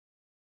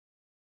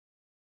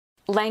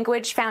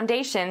Language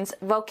Foundations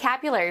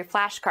Vocabulary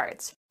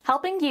Flashcards,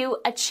 helping you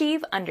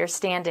achieve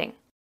understanding.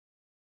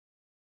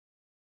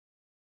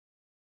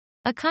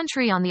 A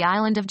country on the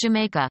island of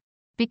Jamaica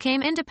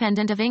became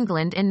independent of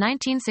England in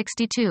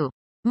 1962.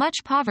 Much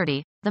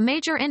poverty, the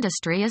major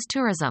industry is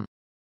tourism.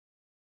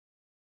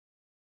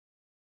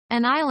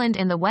 An island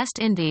in the West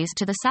Indies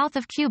to the south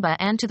of Cuba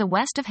and to the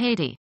west of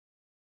Haiti.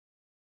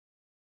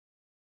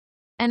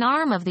 An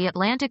arm of the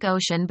Atlantic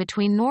Ocean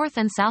between North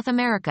and South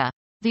America,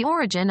 the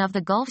origin of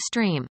the Gulf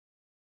Stream.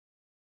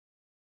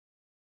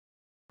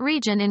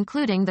 Region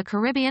including the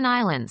Caribbean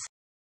islands.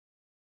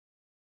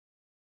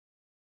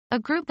 A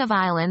group of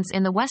islands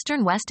in the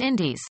western West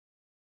Indies.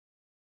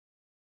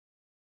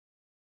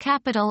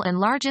 Capital and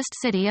largest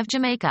city of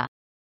Jamaica.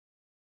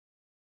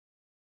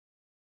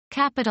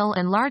 Capital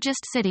and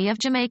largest city of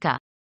Jamaica.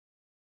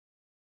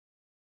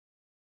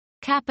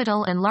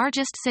 Capital and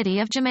largest city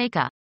of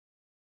Jamaica.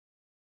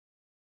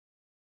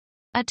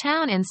 A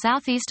town in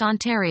southeast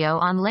Ontario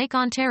on Lake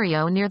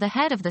Ontario near the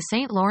head of the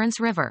St. Lawrence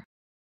River.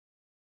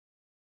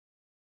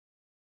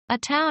 A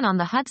town on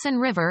the Hudson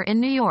River in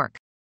New York.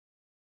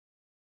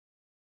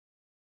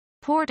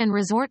 Port and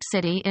resort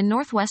city in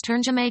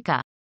northwestern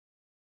Jamaica.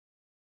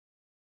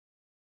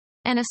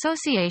 An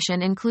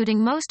association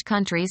including most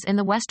countries in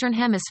the Western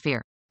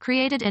Hemisphere,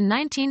 created in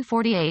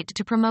 1948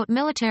 to promote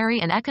military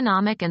and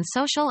economic and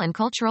social and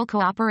cultural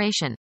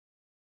cooperation.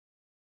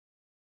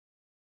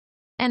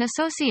 An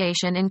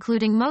association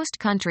including most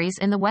countries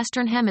in the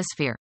Western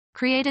Hemisphere,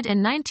 created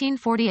in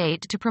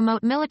 1948 to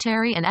promote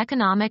military and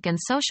economic and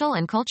social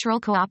and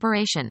cultural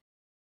cooperation.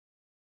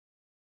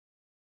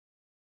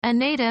 A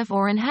native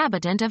or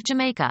inhabitant of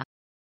Jamaica.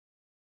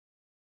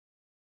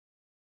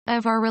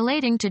 Of or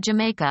relating to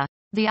Jamaica,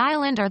 the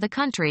island or the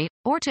country,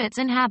 or to its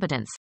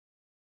inhabitants.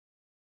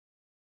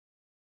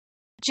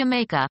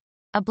 Jamaica,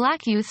 a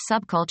black youth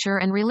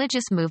subculture and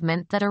religious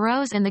movement that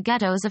arose in the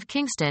ghettos of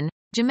Kingston,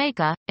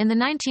 Jamaica, in the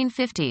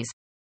 1950s.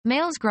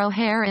 Males grow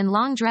hair in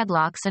long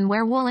dreadlocks and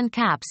wear woolen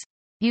caps,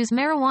 use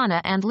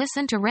marijuana and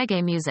listen to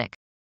reggae music.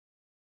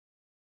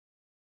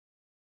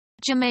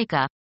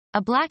 Jamaica,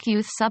 a black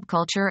youth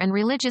subculture and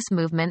religious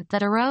movement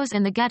that arose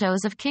in the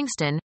ghettos of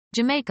Kingston,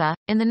 Jamaica,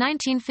 in the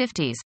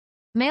 1950s.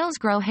 Males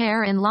grow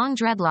hair in long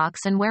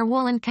dreadlocks and wear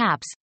woolen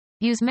caps,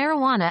 use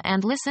marijuana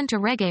and listen to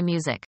reggae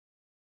music.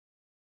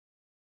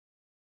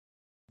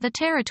 The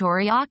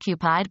territory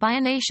occupied by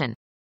a nation.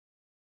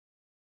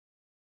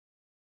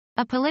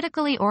 A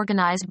politically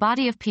organized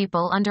body of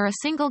people under a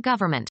single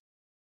government.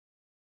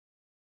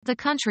 The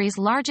country's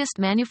largest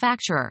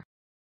manufacturer.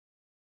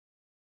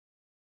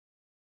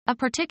 A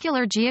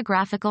particular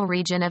geographical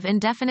region of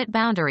indefinite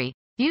boundary,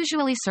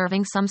 usually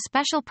serving some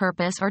special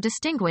purpose or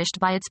distinguished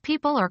by its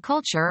people or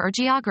culture or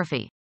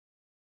geography.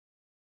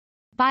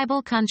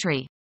 Bible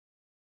country.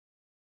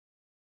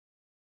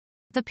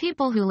 The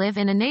people who live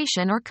in a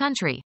nation or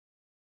country.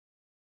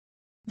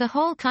 The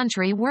whole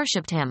country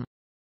worshipped him.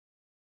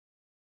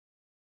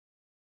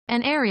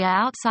 An area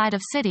outside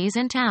of cities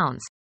and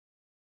towns.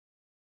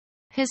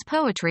 His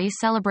poetry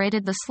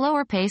celebrated the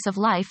slower pace of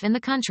life in the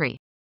country.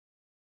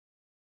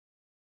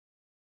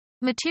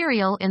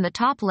 Material in the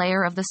top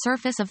layer of the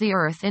surface of the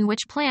earth in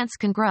which plants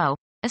can grow,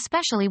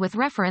 especially with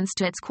reference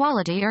to its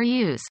quality or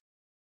use.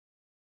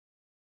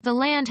 The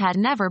land had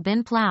never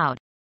been plowed.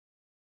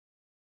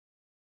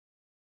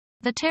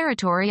 The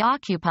territory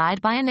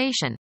occupied by a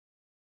nation.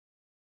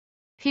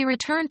 He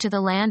returned to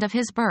the land of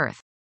his birth.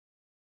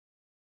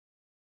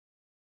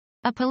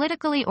 A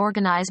politically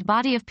organized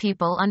body of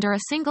people under a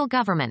single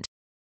government.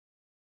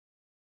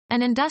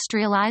 An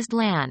industrialized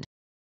land.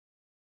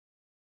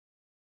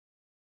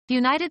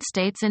 United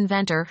States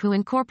inventor who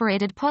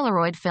incorporated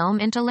Polaroid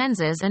film into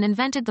lenses and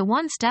invented the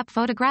one-step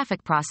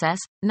photographic process,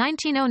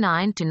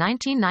 1909 to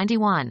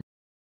 1991.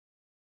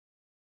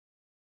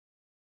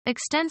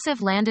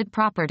 Extensive landed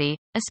property,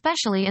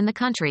 especially in the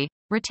country,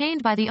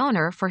 retained by the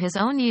owner for his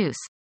own use.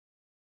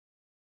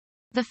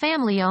 The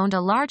family owned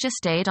a large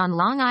estate on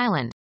Long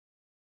Island.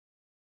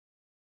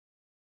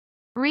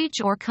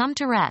 Reach or come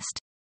to rest.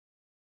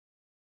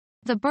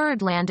 The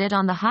bird landed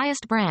on the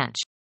highest branch.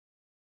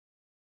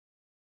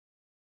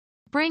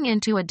 Bring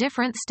into a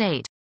different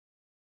state.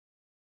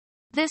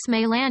 This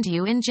may land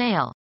you in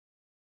jail.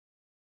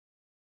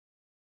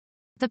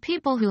 The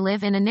people who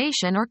live in a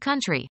nation or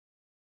country.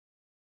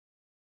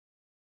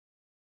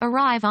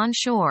 Arrive on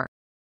shore.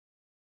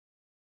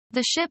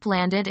 The ship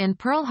landed in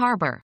Pearl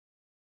Harbor.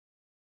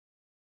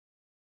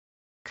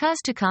 Cause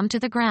to come to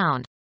the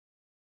ground.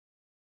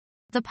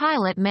 The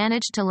pilot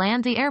managed to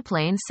land the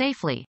airplane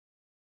safely.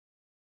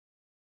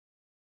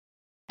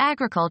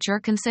 Agriculture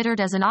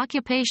considered as an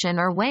occupation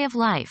or way of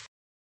life.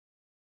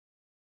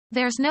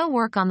 There's no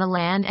work on the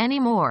land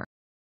anymore.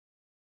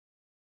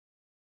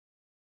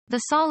 The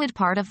solid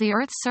part of the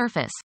Earth's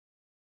surface.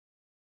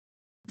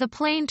 The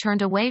plane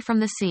turned away from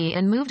the sea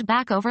and moved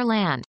back over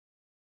land.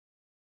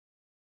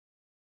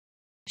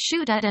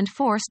 Shoot at and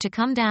force to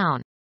come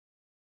down.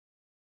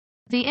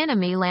 The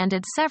enemy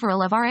landed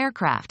several of our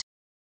aircraft.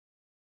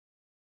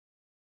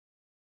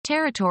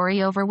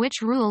 Territory over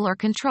which rule or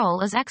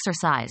control is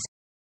exercised.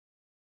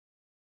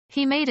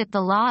 He made it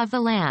the law of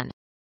the land.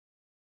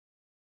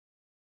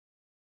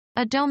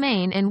 A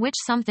domain in which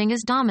something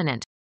is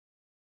dominant.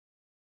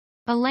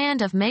 A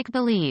land of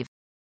make-believe.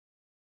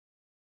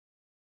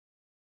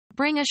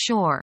 Bring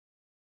ashore.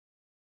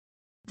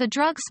 The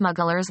drug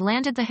smugglers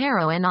landed the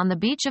heroin on the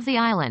beach of the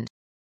island.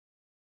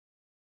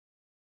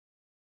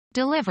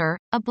 Deliver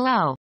a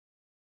blow.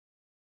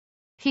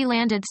 He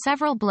landed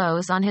several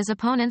blows on his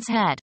opponent's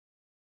head.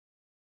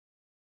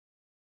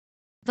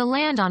 The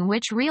land on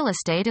which real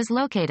estate is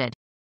located.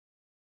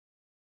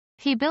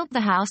 He built the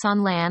house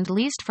on land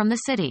leased from the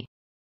city.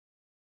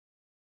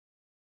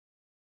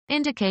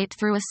 Indicate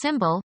through a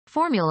symbol,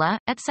 formula,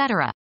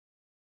 etc.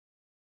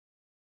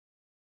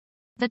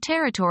 The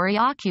territory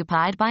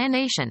occupied by a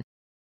nation.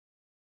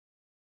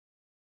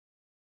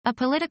 A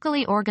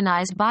politically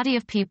organized body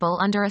of people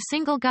under a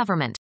single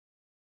government.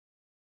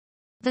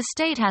 The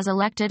state has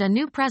elected a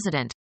new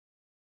president.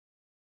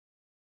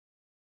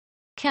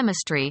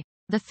 Chemistry.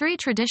 The three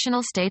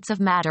traditional states of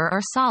matter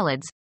are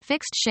solids,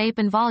 fixed shape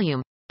and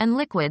volume, and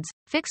liquids,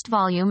 fixed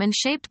volume and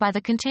shaped by the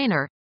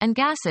container, and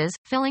gases,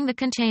 filling the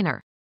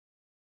container.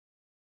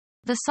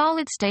 The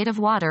solid state of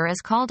water is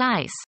called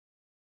ice.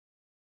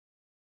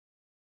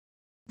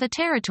 The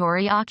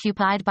territory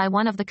occupied by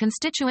one of the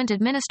constituent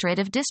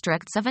administrative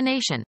districts of a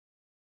nation.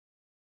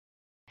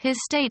 His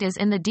state is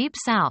in the deep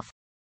south.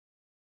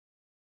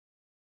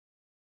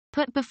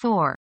 Put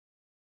before.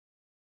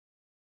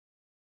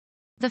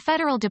 The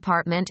federal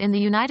department in the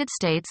United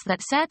States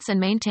that sets and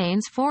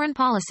maintains foreign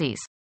policies.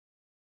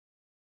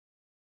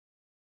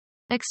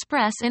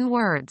 Express in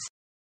words.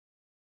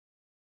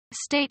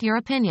 State your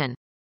opinion.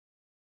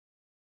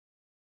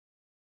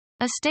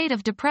 A state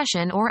of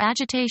depression or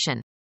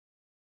agitation.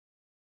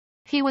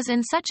 He was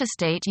in such a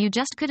state you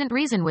just couldn't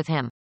reason with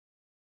him.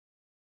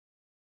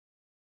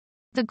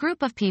 The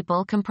group of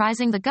people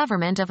comprising the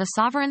government of a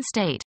sovereign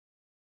state.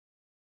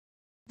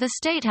 The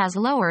state has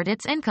lowered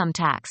its income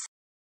tax.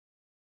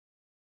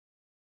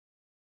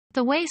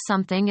 The way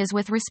something is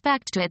with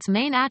respect to its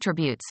main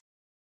attributes.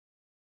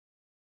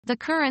 The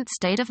current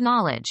state of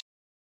knowledge.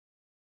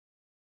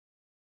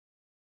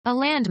 A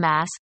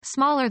landmass,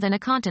 smaller than a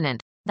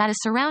continent, that is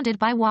surrounded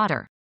by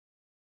water.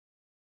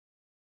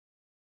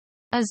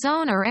 A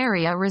zone or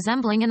area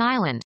resembling an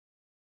island.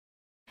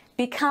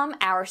 Become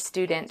our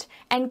student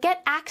and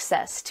get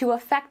access to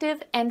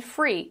effective and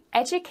free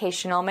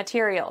educational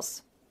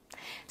materials.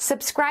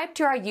 Subscribe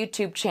to our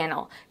YouTube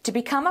channel to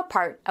become a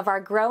part of our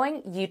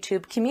growing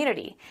YouTube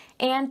community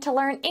and to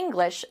learn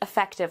English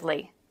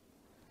effectively.